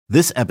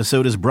This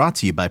episode is brought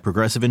to you by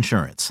Progressive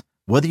Insurance.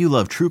 Whether you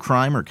love true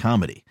crime or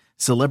comedy,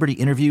 celebrity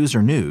interviews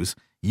or news,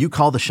 you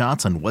call the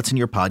shots on what's in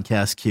your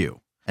podcast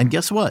queue. And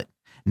guess what?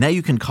 Now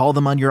you can call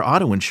them on your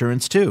auto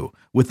insurance too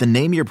with the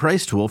Name Your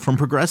Price tool from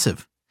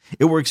Progressive.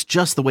 It works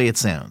just the way it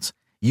sounds.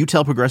 You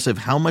tell Progressive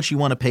how much you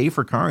want to pay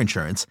for car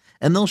insurance,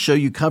 and they'll show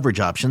you coverage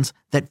options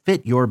that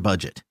fit your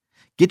budget.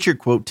 Get your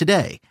quote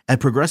today at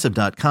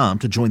Progressive.com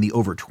to join the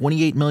over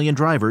 28 million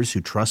drivers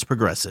who trust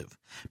Progressive.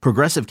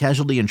 Progressive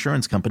Casualty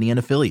Insurance Company and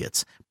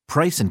Affiliates.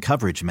 Price and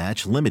coverage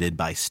match limited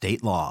by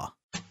state law.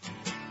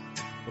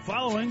 The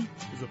following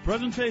is a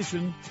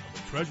presentation of the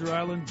Treasure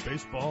Island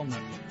Baseball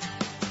Network.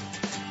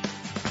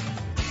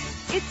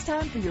 It's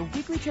time for your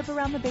weekly trip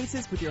around the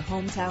bases with your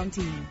hometown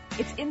team.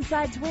 It's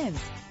Inside Twins,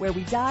 where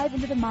we dive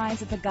into the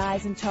minds of the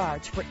guys in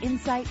charge for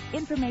insight,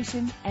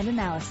 information, and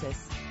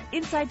analysis.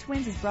 Inside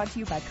Twins is brought to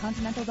you by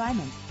Continental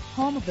Diamonds,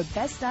 home of the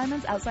best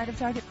diamonds outside of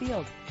Target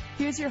Field.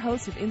 Here's your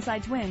host of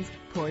Inside Twins,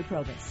 Corey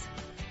Provis.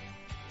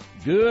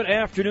 Good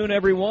afternoon,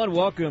 everyone.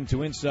 Welcome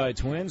to Inside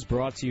Twins,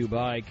 brought to you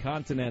by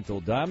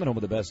Continental Diamond, home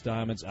of the best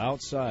diamonds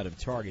outside of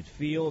Target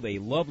Field. A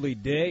lovely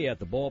day at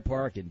the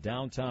ballpark in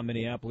downtown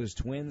Minneapolis.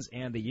 Twins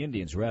and the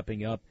Indians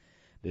wrapping up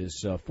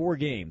this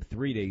four-game,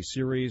 three-day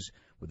series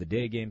with the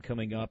day game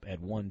coming up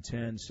at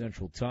 1:10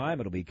 Central Time.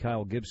 It'll be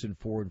Kyle Gibson,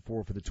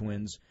 4-4 for the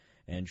Twins,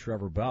 and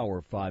Trevor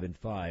Bauer,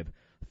 5-5,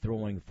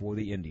 throwing for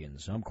the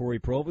Indians. I'm Corey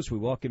Provis. We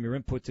welcome your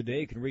input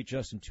today. You can reach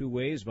us in two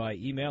ways: by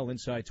email,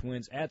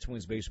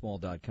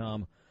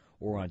 InsideTwins@twinsbaseball.com,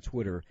 or on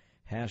Twitter,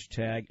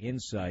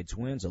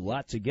 #InsideTwins. A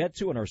lot to get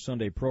to in our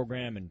Sunday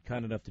program, and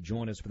kind enough to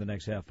join us for the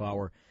next half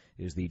hour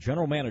is the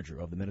general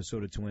manager of the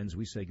Minnesota Twins.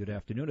 We say good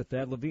afternoon to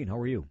Thad Levine. How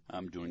are you?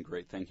 I'm doing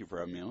great. Thank you for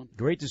having me on.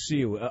 Great to see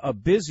you. A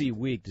busy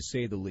week, to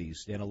say the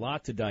least, and a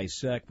lot to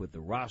dissect with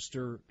the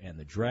roster and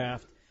the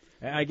draft.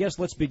 I guess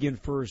let's begin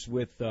first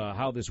with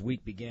how this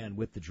week began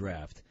with the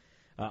draft.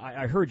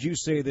 I heard you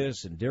say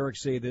this, and Derek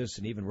say this,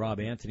 and even Rob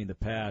Anthony in the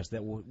past,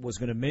 that was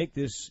going to make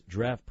this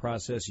draft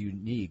process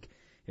unique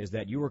is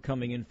that you were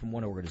coming in from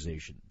one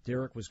organization.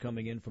 Derek was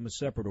coming in from a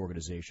separate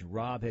organization.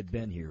 Rob had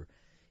been here.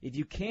 If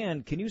you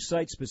can you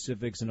cite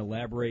specifics and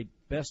elaborate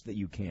best that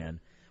you can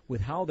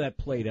with how that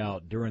played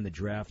out during the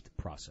draft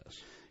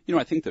process? You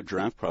know, I think the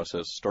draft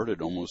process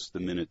started almost the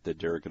minute that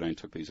Derek and I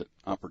took these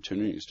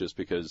opportunities, just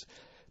because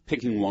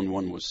picking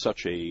 1-1 was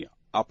such a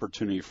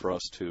opportunity for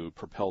us to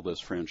propel this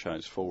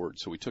franchise forward.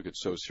 So we took it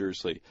so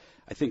seriously.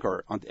 I think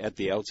at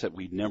the outset,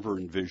 we never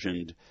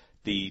envisioned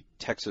the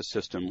Texas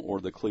system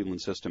or the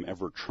Cleveland system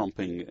ever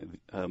trumping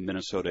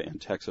Minnesota and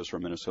Texas, or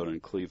Minnesota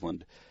and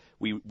Cleveland.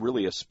 We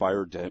really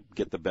aspired to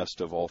get the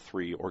best of all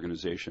three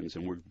organizations,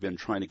 and we've been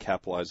trying to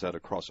capitalize that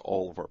across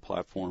all of our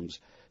platforms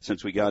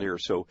since we got here.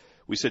 So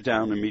we sit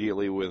down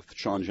immediately with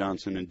Sean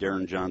Johnson and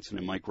Darren Johnson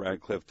and Mike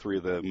Radcliffe, three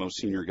of the most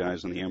senior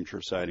guys on the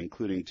amateur side,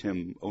 including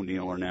Tim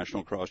O'Neill, our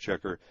national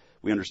cross-checker.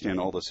 We understand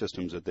all the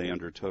systems that they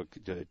undertook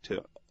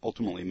to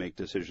ultimately make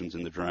decisions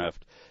in the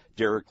draft.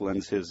 Derek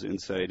lends his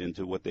insight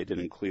into what they did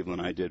in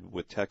Cleveland, I did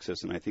with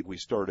Texas, and I think we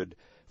started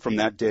from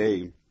that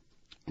day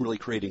really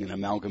creating an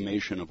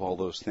amalgamation of all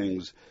those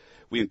things.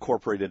 We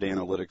incorporated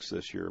analytics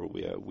this year.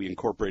 We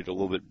incorporated a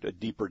little bit a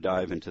deeper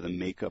dive into the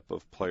makeup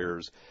of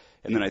players.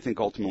 And then I think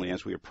ultimately,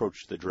 as we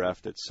approached the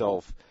draft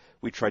itself,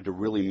 we tried to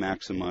really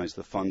maximize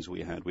the funds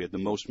we had. We had the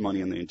most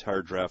money in the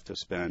entire draft to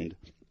spend.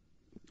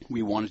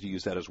 We wanted to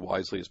use that as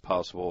wisely as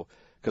possible,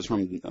 because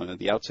from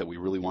the outset, we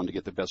really wanted to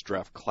get the best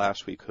draft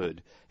class we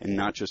could and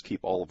not just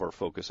keep all of our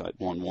focus at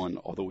 1-1,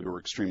 although we were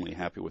extremely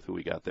happy with who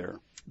we got there.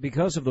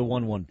 Because of the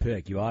 1-1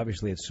 pick, you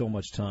obviously had so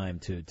much time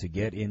to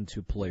get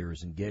into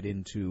players and get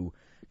into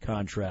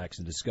contracts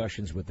and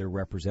discussions with their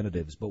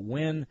representatives. But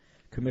when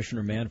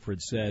Commissioner Manfred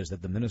says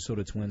that the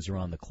Minnesota Twins are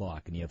on the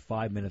clock and you have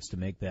 5 minutes to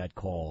make that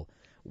call,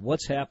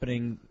 what's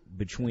happening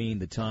between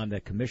the time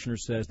that Commissioner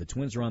says the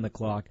Twins are on the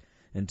clock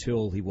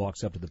until he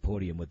walks up to the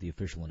podium with the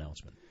official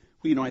announcement?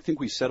 Well, you know, I think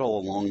we said all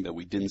along that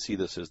we didn't see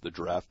this as the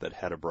draft that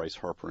had a Bryce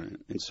Harper in it.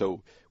 And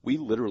so we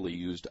literally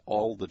used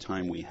all the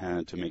time we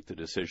had to make the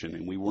decision,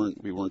 and we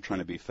weren't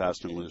trying to be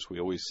fast and loose. We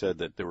always said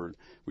that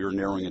we were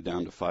narrowing it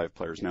down to 5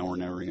 players. Now we're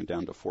narrowing it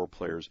down to 4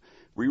 players.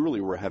 We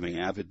really were having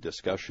avid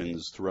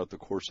discussions throughout the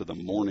course of the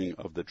morning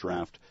of the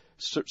draft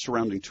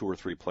surrounding 2 or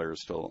 3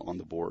 players still on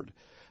the board.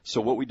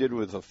 So what we did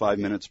with the 5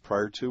 minutes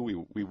prior to,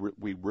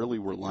 we really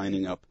were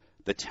lining up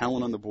the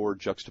talent on the board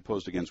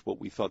juxtaposed against what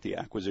we thought the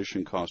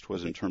acquisition cost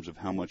was in terms of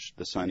how much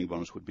the signing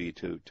bonus would be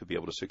to be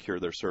able to secure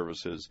their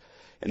services,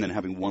 and then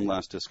having one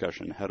last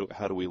discussion. How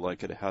do we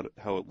like it?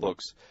 How it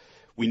looks?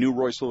 We knew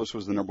Royce Lewis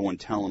was the number 1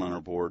 talent on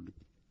our board.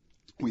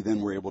 We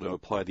then were able to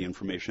apply the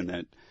information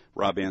that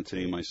Rob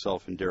Anthony,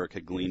 myself, and Derek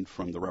had gleaned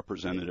from the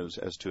representatives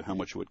as to how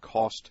much it would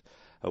cost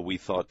we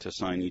thought to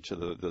sign each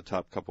of the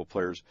top couple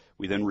players.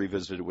 We then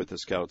revisited with the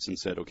scouts and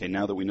said, okay,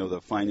 now that we know the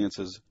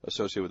finances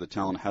associated with the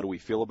talent, how do we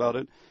feel about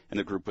it? And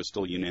the group was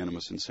still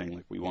unanimous in saying,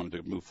 like, we wanted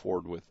to move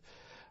forward with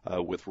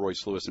with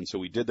Royce Lewis. And so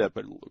we did that,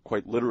 but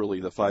quite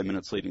literally the 5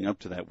 minutes leading up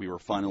to that, we were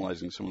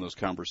finalizing some of those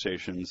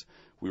conversations.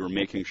 We were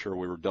making sure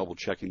we were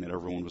double-checking that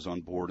everyone was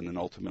on board, and then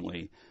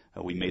ultimately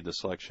we made the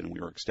selection, and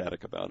we were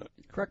ecstatic about it.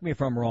 Correct me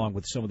if I'm wrong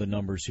with some of the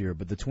numbers here,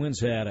 but the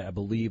Twins had, I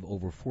believe,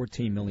 over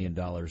 $14 million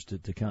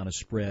to kind of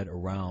spread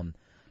around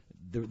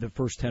the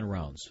first 10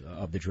 rounds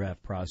of the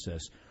draft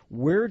process.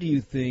 Where do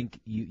you think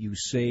you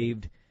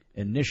saved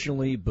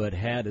initially but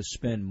had to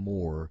spend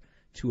more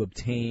to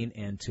obtain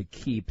and to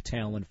keep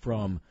talent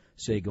from,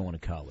 say, going to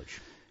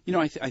college? You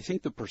know, I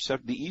think the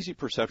easy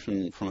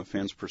perception from a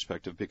fan's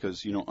perspective,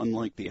 because, you know,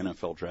 unlike the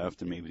NFL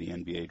draft and maybe the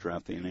NBA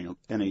draft, the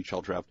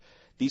NHL draft,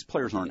 these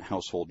players aren't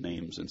household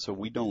names, and so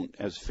we don't,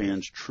 as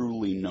fans,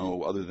 truly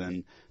know, other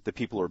than the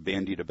people are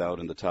bandied about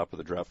in the top of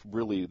the draft,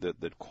 really the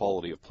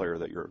quality of player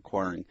that you're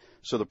acquiring.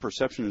 So the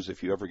perception is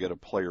if you ever get a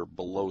player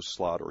below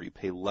slot or you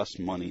pay less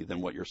money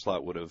than what your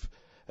slot would have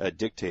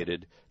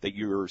dictated, that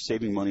you're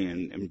saving money,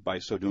 and by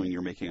so doing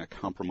you're making a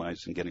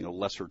compromise and getting a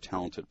lesser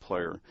talented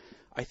player.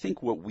 I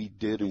think what we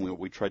did and what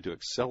we tried to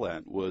excel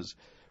at was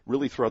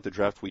really throughout the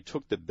draft we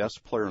took the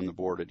best player on the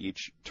board at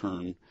each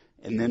turn,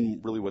 and then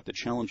really what the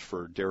challenge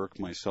for Derek,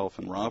 myself,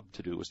 and Rob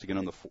to do was to get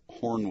on the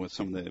horn with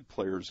some of the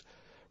players'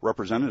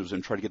 representatives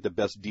and try to get the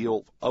best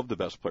deal of the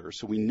best players.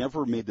 So we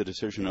never made the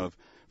decision of,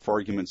 for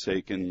argument's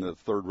sake, in the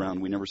third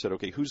round, we never said,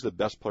 okay, who's the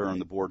best player on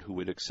the board who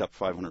would accept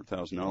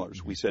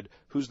 $500,000? We said,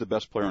 who's the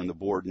best player on the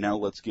board? Now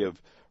let's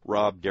give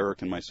Rob,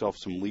 Derek, and myself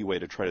some leeway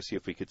to try to see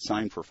if we could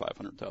sign for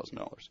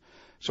 $500,000.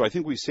 So I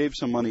think we saved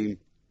some money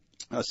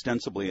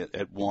ostensibly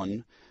at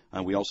one.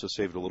 We also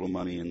saved a little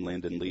money in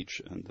Landon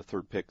Leach, and the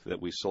third pick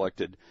that we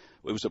selected.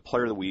 It was a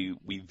player that we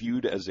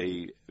viewed as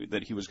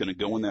that he was going to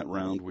go in that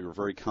round. We were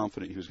very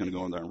confident he was going to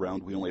go in that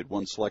round. We only had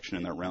one selection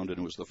in that round, and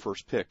it was the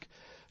first pick.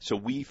 So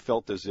we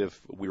felt as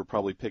if we were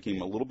probably picking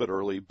him a little bit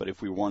early, but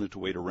if we wanted to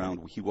wait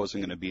around, he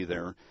wasn't going to be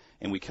there.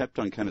 And we kept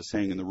on kind of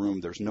saying in the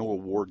room, there's no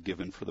award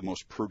given for the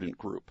most prudent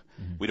group.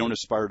 Mm-hmm. We don't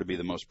aspire to be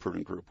the most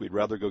prudent group. We'd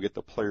rather go get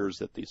the players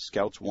that the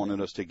scouts wanted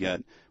us to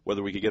get,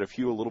 whether we could get a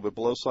few a little bit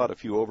below slot, a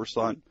few over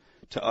slot.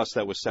 To us,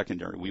 that was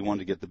secondary. We wanted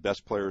to get the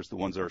best players, the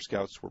ones that our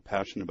scouts were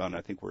passionate about, and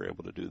I think we were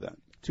able to do that.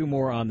 Two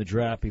more on the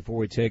draft before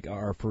we take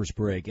our first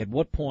break. At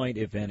what point,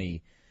 if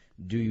any,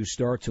 do you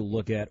start to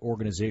look at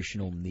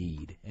organizational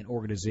need and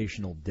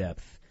organizational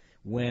depth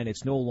when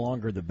it's no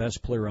longer the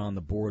best player on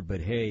the board, but,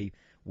 hey,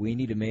 we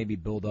need to maybe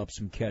build up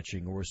some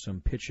catching or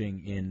some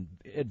pitching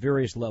at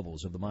various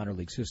levels of the minor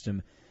league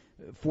system?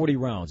 40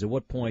 rounds, at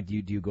what point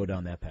do you go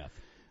down that path?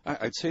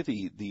 I'd say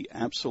the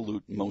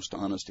absolute most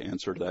honest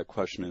answer to that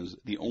question is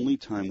the only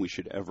time we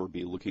should ever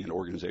be looking at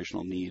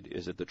organizational need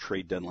is at the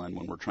trade deadline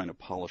when we're trying to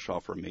polish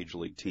off our major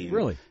league team.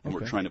 Really? And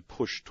okay. We're trying to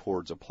push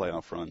towards a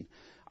playoff run.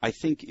 I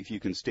think if you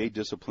can stay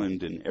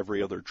disciplined in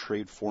every other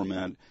trade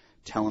format,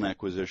 talent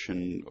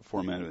acquisition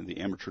format, the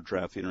amateur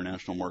draft, the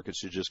international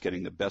markets, to just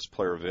getting the best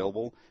player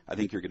available, I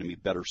think you're going to be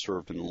better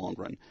served in the long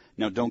run.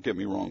 Now, don't get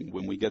me wrong.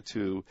 When we get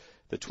to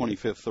the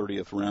 25th,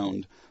 30th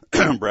round,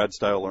 Brad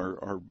Stile,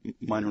 our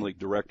minor league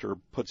director,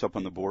 puts up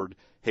on the board,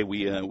 hey,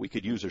 we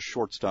could use a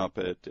shortstop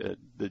at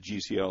the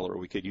GCL, or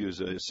we could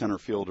use a center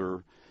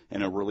fielder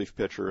and a relief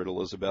pitcher at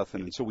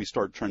Elizabethan, and so we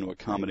start trying to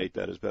accommodate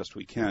that as best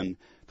we can.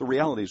 The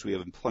reality is we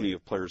have plenty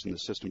of players in the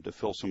system to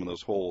fill some of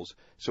those holes,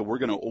 so we're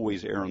going to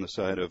always err on the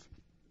side of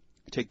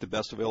take the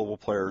best available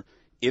player.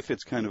 If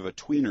it's kind of a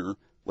tweener,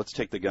 let's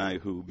take the guy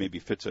who maybe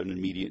fits an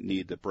immediate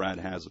need that Brad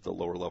has at the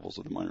lower levels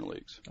of the minor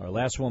leagues. Our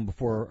last one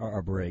before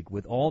our break.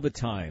 With all the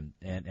time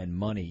and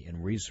money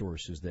and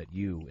resources that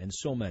you and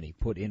so many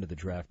put into the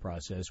draft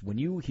process, when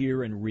you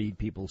hear and read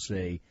people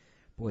say,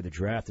 boy, the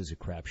draft is a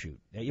crapshoot,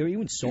 are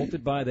you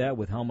insulted by that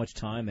with how much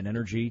time and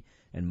energy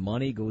and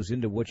money goes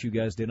into what you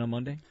guys did on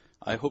Monday?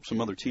 I hope some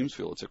other teams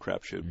feel it's a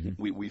crapshoot.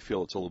 Mm-hmm. We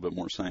feel it's a little bit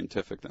more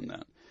scientific than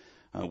that.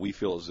 We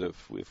feel as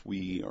if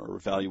we are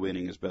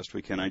evaluating as best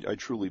we can. I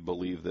truly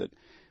believe that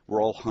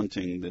we're all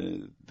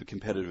hunting the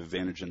competitive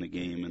advantage in the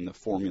game and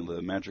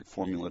the magic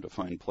formula to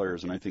find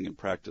players. And I think in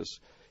practice,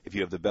 if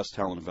you have the best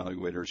talent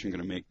evaluators, you're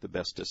going to make the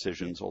best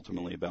decisions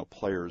ultimately about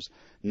players.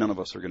 None of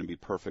us are going to be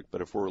perfect, but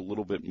if we're a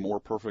little bit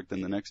more perfect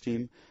than the next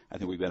team, I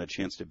think we've got a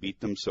chance to beat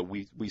them. So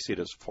we see it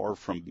as far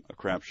from a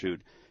crapshoot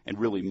and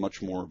really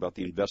much more about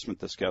the investment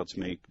the scouts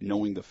make,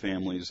 knowing the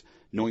families,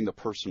 knowing the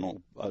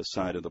personal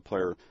side of the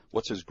player.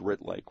 What's his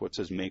grit like? What's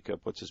his makeup?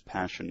 What's his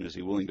passion? Is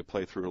he willing to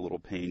play through a little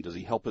pain? Does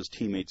he help his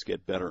teammates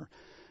get better?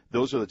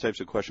 Those are the types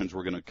of questions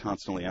we're going to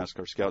constantly ask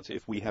our scouts.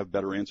 If we have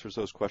better answers to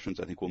those questions,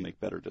 I think we'll make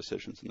better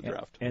decisions in the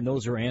draft. And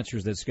those are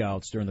answers that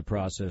scouts, during the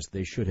process,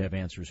 they should have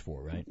answers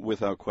for, right?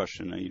 Without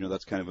question.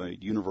 That's kind of a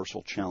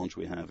universal challenge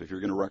we have. If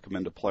you're going to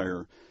recommend a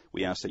player,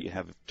 we ask that you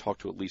have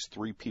talked to at least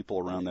 3 people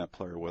around that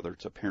player, whether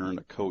it's a parent,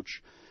 a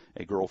coach,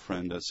 a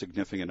girlfriend, a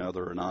significant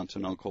other, an aunt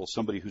and uncle,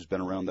 somebody who's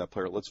been around that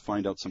player. Let's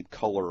find out some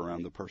color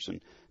around the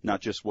person, not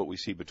just what we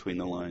see between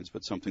the lines,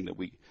 but something that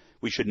we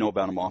should know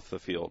about him off the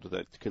field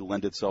that could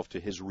lend itself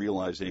to his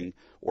realizing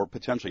or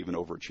potentially even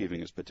overachieving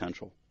his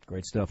potential.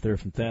 Great stuff there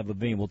from Thad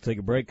Levine. We'll take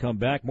a break, come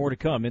back. More to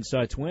come.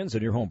 Inside Twins,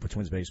 and your home for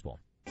Twins baseball.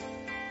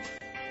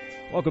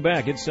 Welcome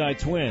back. Inside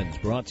Twins,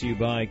 brought to you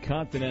by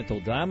Continental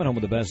Diamond, home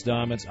of the best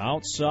diamonds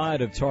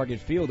outside of Target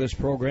Field. This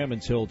program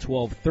until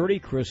 12:30.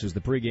 Chris is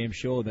the pregame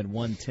show, then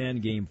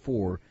 1:10, Game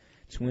 4,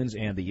 Twins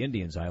and the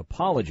Indians. I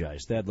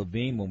apologize, Thad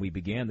Levine, when we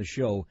began the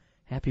show.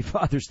 Happy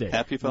Father's Day.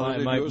 Happy Father's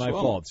Day. My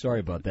well. fault. Sorry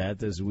about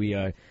that. As we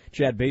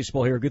chat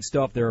baseball here, good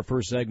stuff there. Our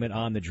first segment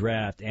on the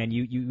draft, and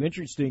you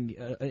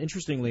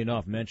interestingly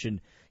enough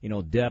mentioned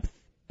depth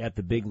at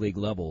the big league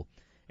level.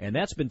 And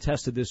that's been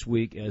tested this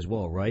week as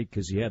well, right?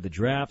 Because you had the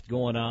draft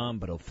going on,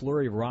 but a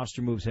flurry of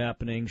roster moves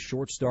happening,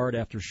 short start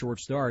after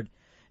short start,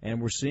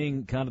 and we're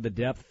seeing kind of the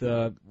depth,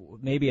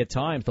 maybe at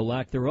times the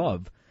lack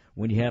thereof,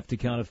 when you have to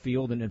kind of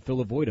field and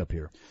fill a void up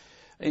here.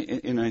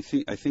 And I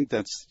think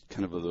that's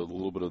kind of a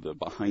little bit of the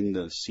behind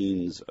the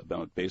scenes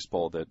about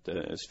baseball that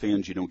as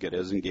fans you don't get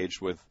as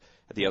engaged with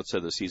at the outset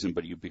of the season,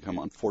 but you become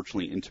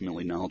unfortunately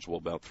intimately knowledgeable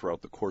about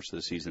throughout the course of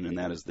the season, and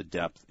that is the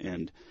depth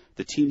and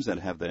the teams that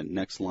have that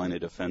next line of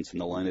defense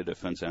and the line of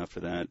defense after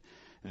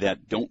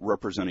that don't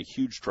represent a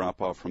huge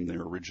drop-off from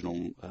their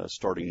original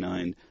starting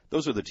nine.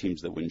 Those are the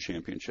teams that win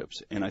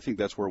championships, and I think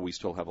that's where we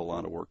still have a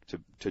lot of work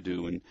to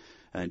do,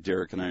 and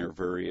Derek and I are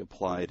very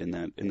applied in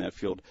that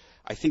field.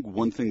 I think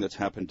one thing that's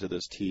happened to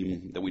this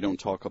team that we don't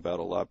talk about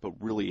a lot but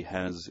really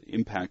has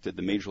impacted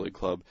the Major League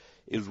club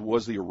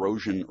was the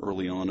erosion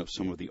early on of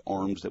some of the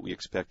arms that we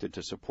expected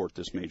to support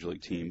this Major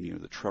League team.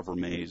 The Trevor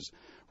Mays,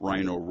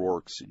 Ryan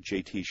O'Rourke's,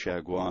 J.T.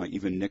 Chagua,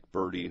 even Nick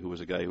Birdie, who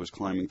was a guy who was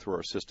climbing through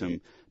our system,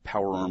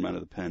 power arm out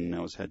of the pen,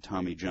 now has had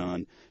Tommy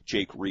John.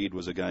 Jake Reed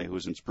was a guy who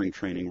was in spring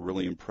training,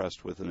 really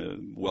impressed with a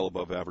well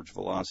above average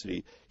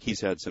velocity. He's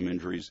had some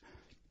injuries.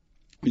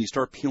 When you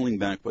start peeling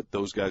back what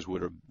those guys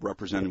would have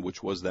represented,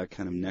 which was that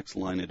kind of next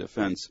line of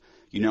defense,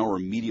 you now are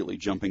immediately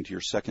jumping to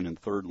your second and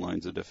third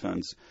lines of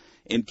defense.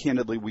 And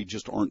candidly, we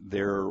just aren't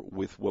there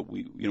with what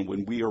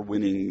when we are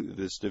winning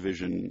this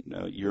division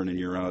year in and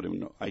year out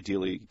and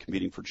ideally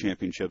competing for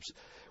championships,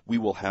 we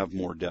will have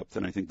more depth.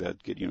 And I think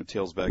that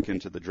tails back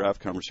into the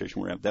draft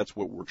conversation we're having. That's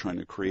what we're trying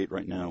to create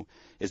right now,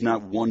 is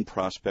not one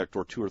prospect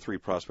or two or three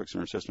prospects in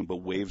our system, but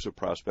waves of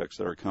prospects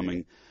that are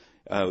coming.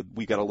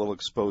 We got a little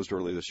exposed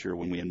early this year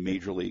when we had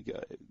major league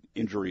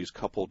injuries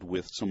coupled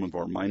with some of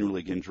our minor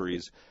league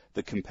injuries.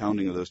 The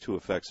compounding of those two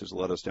effects has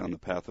led us down the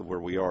path of where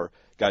we are.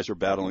 Guys are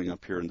battling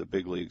up here in the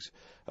big leagues,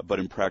 but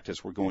in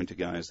practice we're going to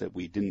guys that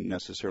we didn't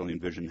necessarily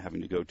envision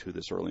having to go to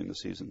this early in the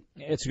season.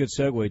 It's a good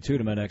segue, too,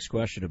 to my next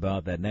question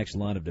about that next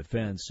line of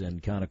defense,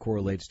 and kind of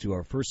correlates to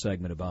our first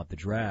segment about the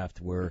draft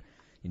where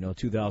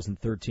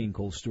 2013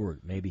 Cole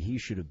Stewart, maybe he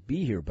should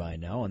be here by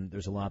now, and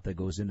there's a lot that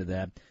goes into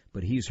that,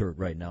 but he's hurt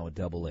right now at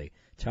Double-A.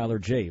 Tyler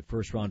J.,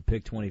 first-round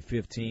pick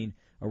 2015,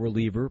 a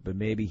reliever, but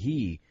maybe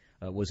he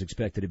was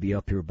expected to be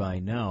up here by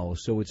now.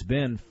 So it's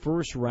been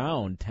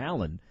first-round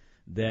talent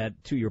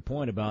that, to your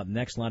point about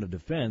next line of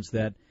defense,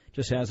 that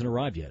just hasn't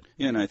arrived yet.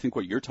 Yeah, and I think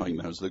what you're talking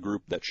about is the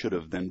group that should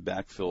have then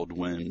backfilled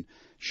when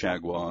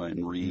Chagua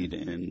and Reed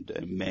and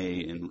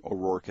May and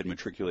O'Rourke had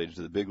matriculated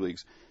to the big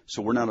leagues.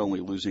 So we're not only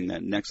losing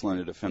that next line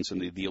of defense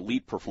and the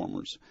elite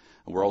performers,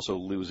 we're also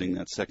losing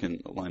that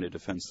second line of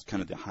defense,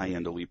 kind of the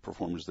high-end elite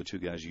performers, the two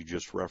guys you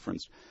just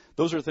referenced.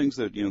 Those are things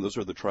that, those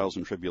are the trials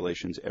and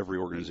tribulations every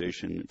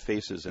organization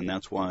faces, and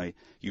that's why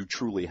you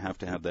truly have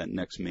to have that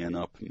next man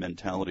up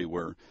mentality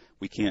where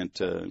we can't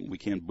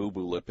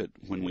boo-boo lip it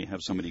when we have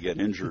somebody get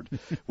injured.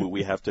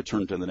 We have to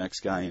turn to the next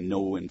guy and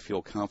know and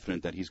feel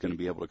confident that he's going to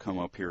be able to come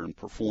up here and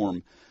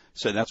perform.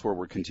 So that's where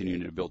we're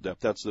continuing to build depth.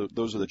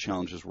 Those are the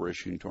challenges we're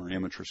issuing to our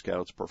amateur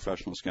scouts,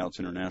 professional scouts,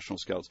 international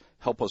scouts.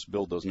 Help us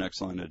build those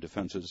next line of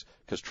defenses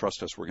because,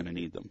 trust us, we're going to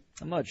need them.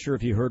 I'm not sure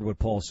if you heard what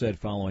Paul said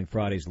following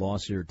Friday's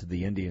loss here to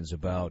the Indians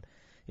about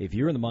if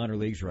you're in the minor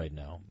leagues right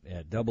now,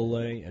 at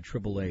Double-A, at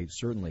Triple-A,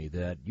 certainly,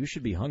 that you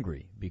should be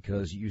hungry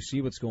because you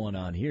see what's going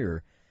on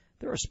here.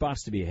 There are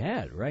spots to be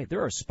had, right?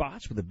 There are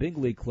spots with a big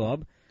league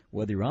club,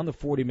 whether you're on the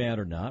 40-man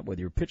or not, whether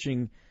you're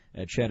pitching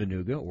at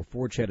Chattanooga or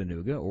for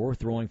Chattanooga or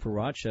throwing for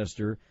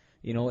Rochester.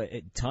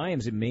 At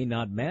times it may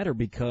not matter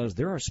because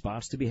there are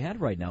spots to be had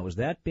right now. Is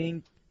that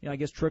being,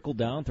 trickled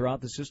down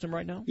throughout the system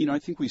right now? I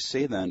think we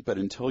say that, but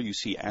until you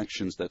see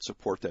actions that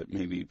support that,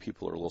 maybe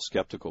people are a little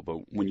skeptical. But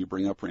when you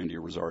bring up Randy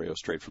Rosario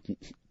straight from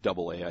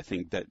Double-A, I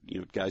think that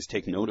guys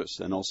take notice,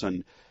 and all of a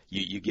sudden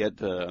you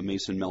get a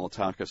Mason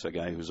Melitakis, a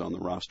guy who's on the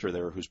roster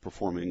there who's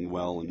performing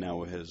well and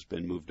now has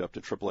been moved up to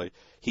Triple-A.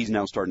 He's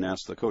now starting to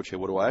ask the coach, hey,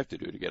 what do I have to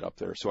do to get up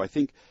there? So I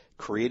think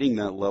creating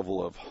that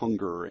level of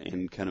hunger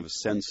and kind of a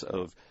sense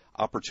of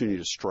opportunity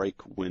to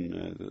strike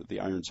when the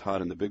iron's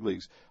hot in the big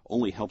leagues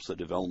only helps the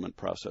development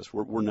process.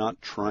 We're not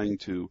trying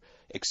to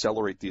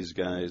accelerate these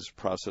guys'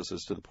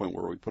 processes to the point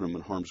where we put them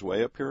in harm's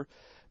way up here,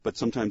 but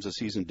sometimes the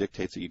season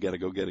dictates that you got to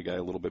go get a guy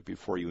a little bit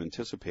before you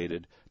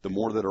anticipated. The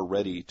more that are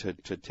ready to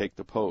take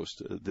the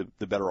post,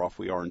 the better off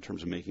we are in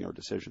terms of making our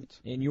decisions.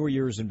 In your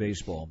years in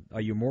baseball,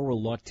 are you more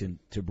reluctant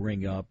to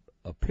bring up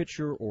a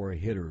pitcher or a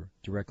hitter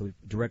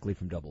directly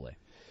from Double-A?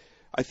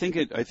 I think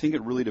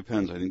it really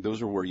depends. I think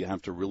those are where you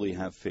have to really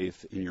have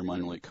faith in your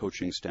minor league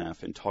coaching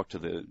staff and talk to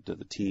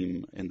the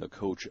team and the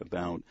coach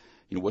about,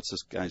 what's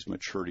this guy's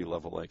maturity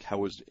level like?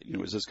 How is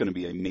this going to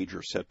be a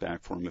major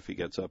setback for him if he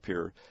gets up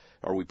here?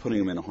 Are we putting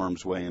him in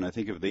harm's way? And I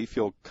think if they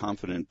feel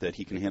confident that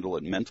he can handle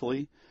it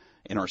mentally,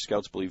 and our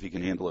scouts believe he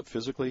can handle it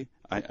physically,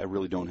 I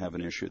really don't have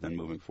an issue then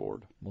moving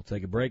forward. We'll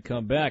take a break,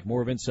 come back.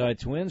 More of Inside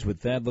Twins with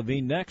Thad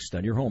Levine next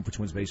on your home for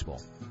Twins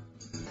baseball.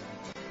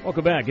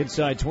 Welcome back.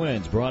 Inside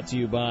Twins brought to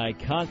you by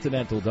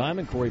Continental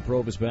Diamond. Corey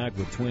Provis back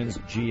with Twins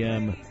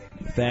GM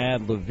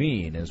Thad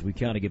Levine. As we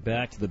kind of get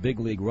back to the big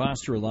league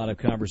roster, a lot of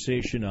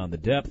conversation on the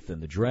depth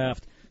and the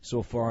draft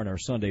so far in our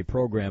Sunday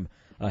program.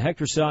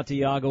 Hector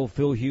Santiago,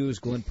 Phil Hughes,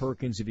 Glenn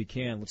Perkins, if you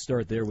can. Let's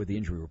start there with the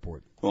injury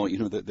report. Well,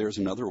 there's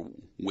another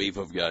wave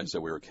of guys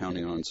that we were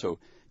counting on. So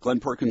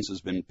Glenn Perkins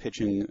has been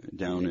pitching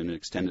down in an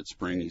extended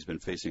spring. He's been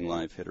facing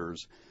live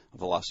hitters.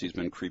 Velocity's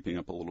been creeping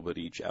up a little bit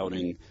each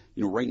outing.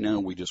 Right now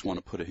we just want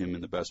to put him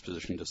in the best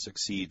position to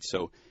succeed.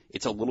 So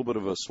it's a little bit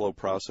of a slow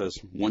process.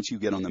 Once you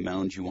get on the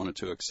mound, you want it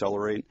to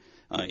accelerate.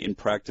 In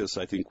practice,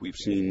 I think we've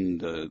seen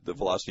the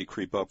velocity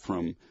creep up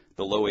from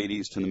the low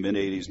 80s to the mid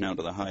 80s, now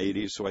to the high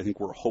 80s. So I think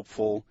we're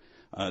hopeful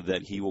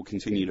that he will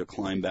continue to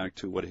climb back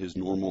to what his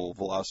normal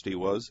velocity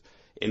was.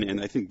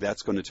 And I think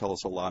that's going to tell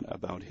us a lot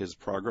about his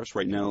progress.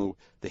 Right now,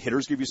 the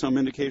hitters give you some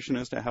indication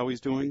as to how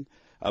he's doing,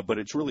 but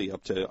it's really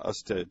up to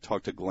us to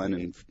talk to Glenn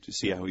and to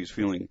see how he's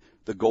feeling.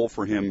 The goal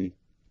for him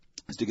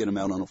is to get him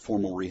out on a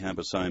formal rehab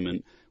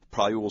assignment.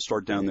 Probably will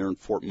start down there in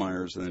Fort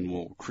Myers, and then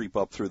we'll creep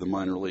up through the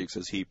minor leagues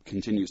as he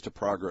continues to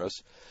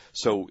progress.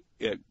 So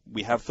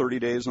we have 30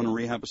 days on a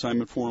rehab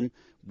assignment for him.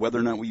 Whether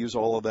or not we use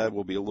all of that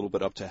will be a little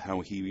bit up to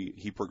how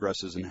he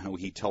progresses and how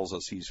he tells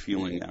us he's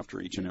feeling after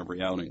each and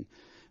every outing.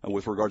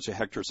 With regards to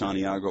Hector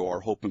Santiago, our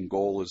hope and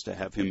goal is to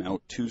have him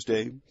out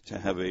Tuesday, to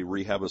have a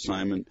rehab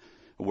assignment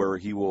where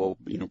he will,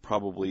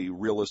 probably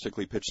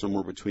realistically pitch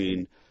somewhere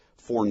between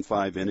 4 and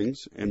 5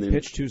 innings. And then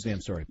Pitch Tuesday,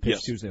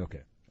 Yes. Tuesday,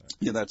 okay.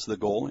 Yeah, that's the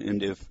goal.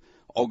 And if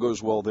all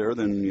goes well there,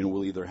 then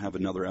we'll either have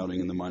another outing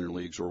in the minor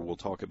leagues or we'll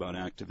talk about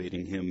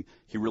activating him.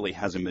 He really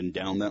hasn't been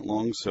down that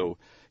long, so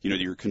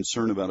your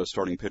concern about a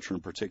starting pitcher in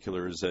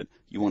particular is that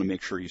you want to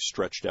make sure he's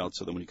stretched out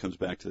so that when he comes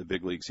back to the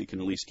big leagues, he can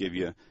at least give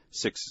you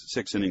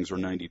six innings or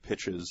 90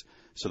 pitches,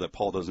 so that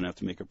Paul doesn't have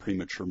to make a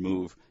premature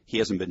move. He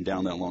hasn't been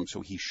down that long,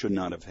 so he should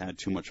not have had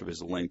too much of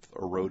his length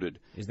eroded.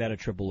 Is that a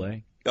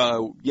AAA?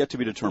 Yet to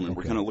be determined. Okay.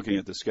 We're kind of looking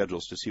at the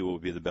schedules to see what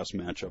would be the best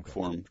matchup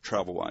for him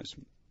travel-wise.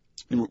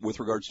 And with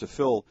regards to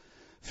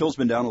Phil's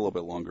been down a little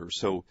bit longer,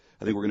 so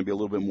I think we're going to be a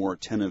little bit more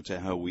attentive to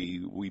how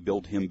we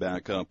build him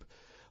back up.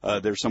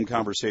 There's some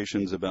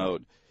conversations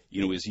about,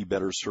 is he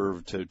better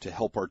served to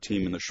help our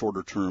team in the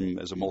shorter term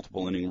as a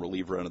multiple inning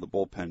reliever out of the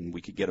bullpen?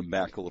 We could get him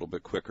back a little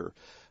bit quicker.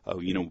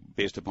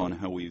 Based upon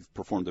how we've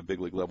performed at big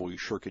league level, we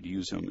sure could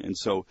use him. And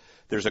so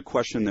there's a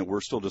question that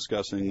we're still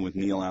discussing with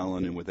Neil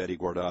Allen and with Eddie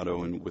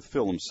Guardado and with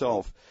Phil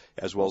himself,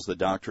 as well as the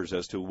doctors,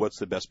 as to what's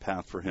the best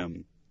path for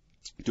him.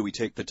 Do we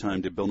take the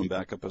time to build him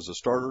back up as a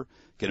starter,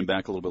 get him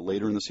back a little bit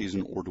later in the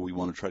season, or do we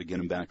want to try to get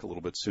him back a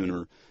little bit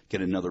sooner, get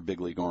another big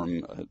league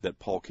arm that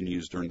Paul can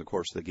use during the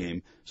course of the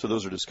game? So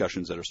those are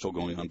discussions that are still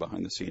going on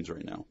behind the scenes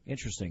right now.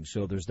 Interesting.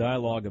 So there's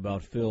dialogue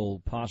about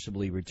Phil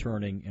possibly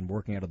returning and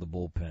working out of the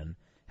bullpen.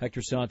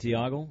 Hector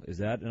Santiago, is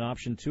that an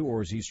option too,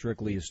 or is he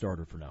strictly a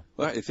starter for now?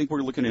 Well, I think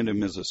we're looking at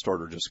him as a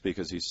starter just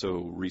because he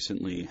so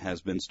recently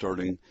has been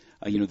starting.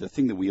 The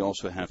thing that we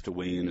also have to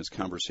weigh in is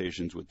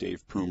conversations with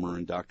Dave Prumer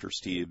and Dr.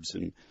 Steebs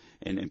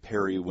and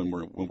Perry when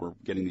we're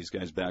getting these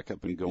guys back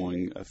up and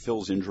going.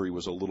 Phil's injury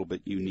was a little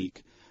bit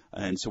unique.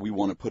 And so we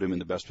want to put him in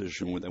the best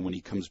position that when he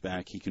comes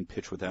back, he can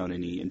pitch without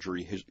any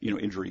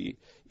injury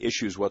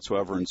issues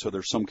whatsoever. And so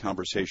there's some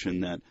conversation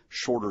that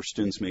shorter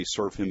stints may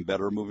serve him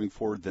better moving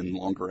forward than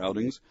longer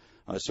outings.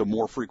 So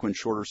more frequent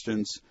shorter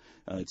stints,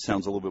 it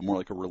sounds a little bit more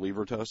like a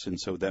reliever to us, and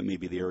so that may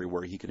be the area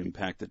where he can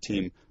impact the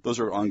team. Those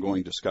are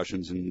ongoing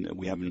discussions, and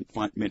we haven't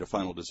made a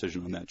final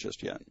decision on that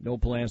just yet. No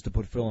plans to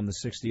put Phil in the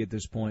 60 at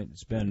this point?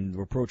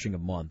 We're approaching a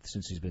month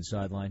since he's been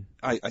sidelined.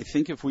 I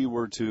think if we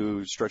were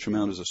to stretch him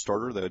out as a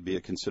starter, that would be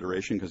a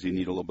consideration because he'd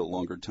need a little bit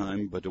longer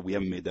time, but we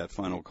haven't made that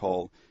final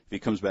call. If he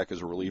comes back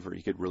as a reliever,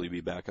 he could really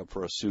be back up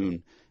for us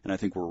soon, and I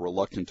think we're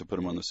reluctant to put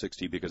him on the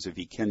 60 because if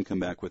he can come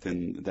back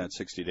within that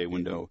 60-day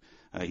window,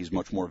 he's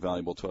much more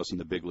valuable to us in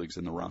the big leagues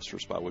than the roster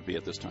spot would be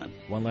at this time.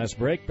 One last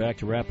break. Back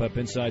to wrap up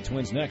Inside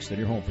Twins next on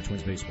your home for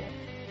Twins baseball.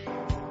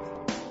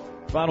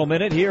 Final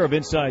minute here of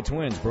Inside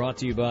Twins brought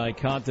to you by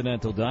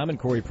Continental Diamond.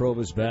 Corey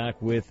Provis back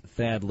with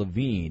Thad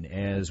Levine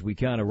as we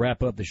kind of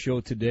wrap up the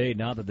show today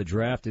now that the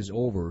draft is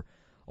over.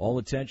 All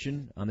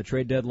attention on the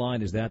trade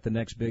deadline. Is that the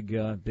next big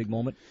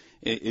moment?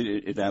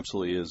 It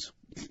absolutely is.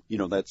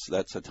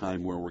 That's a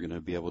time where we're going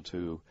to be able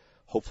to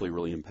hopefully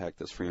really impact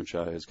this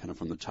franchise kind of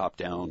from the top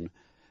down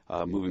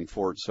moving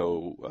forward.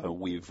 So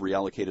we've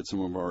reallocated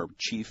some of our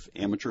chief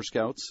amateur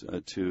scouts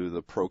to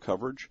the pro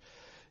coverage.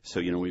 So,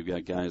 we've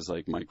got guys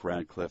like Mike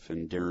Radcliffe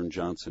and Darren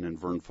Johnson and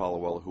Vern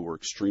Followell who were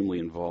extremely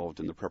involved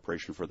in the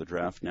preparation for the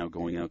draft, now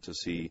going out to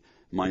see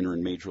minor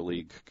and major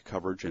league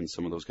coverage, and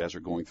some of those guys are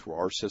going through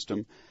our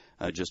system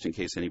just in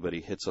case anybody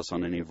hits us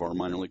on any of our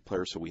minor league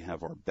players. So we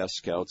have our best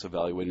scouts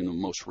evaluating them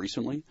most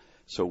recently.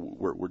 So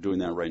we're doing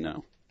that right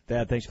now.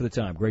 Thad, thanks for the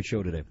time. Great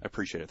show today. I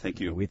appreciate it. Thank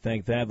you. We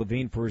thank Thad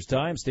Levine for his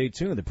time. Stay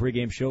tuned. The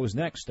pregame show is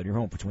next on your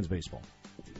home for Twins baseball.